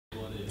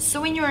So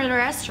when you're at a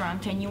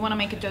restaurant and you want to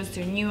make a toast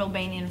to new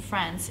Albanian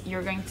friends,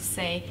 you're going to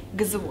say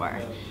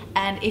gëzuar.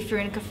 And if you're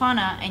in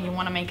kafana and you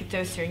want to make a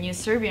toast to your new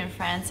Serbian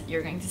friends,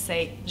 you're going to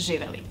say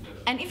živeli.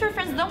 And if your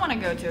friends don't want to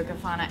go to a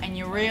kafana and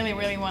you really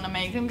want to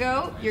make them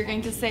go, you're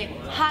going to say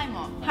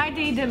hajmo,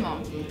 hajde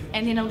idemo.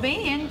 And in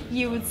Albanian,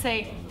 you would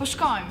say po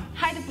shkojmë,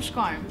 hajde po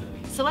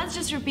shkojmë. So let's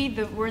just repeat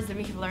the words that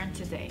we have learned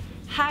today.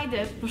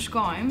 Hajde po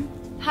shkojmë,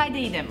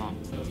 hajde idemo.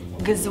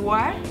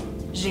 Gëzuar,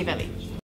 živeli.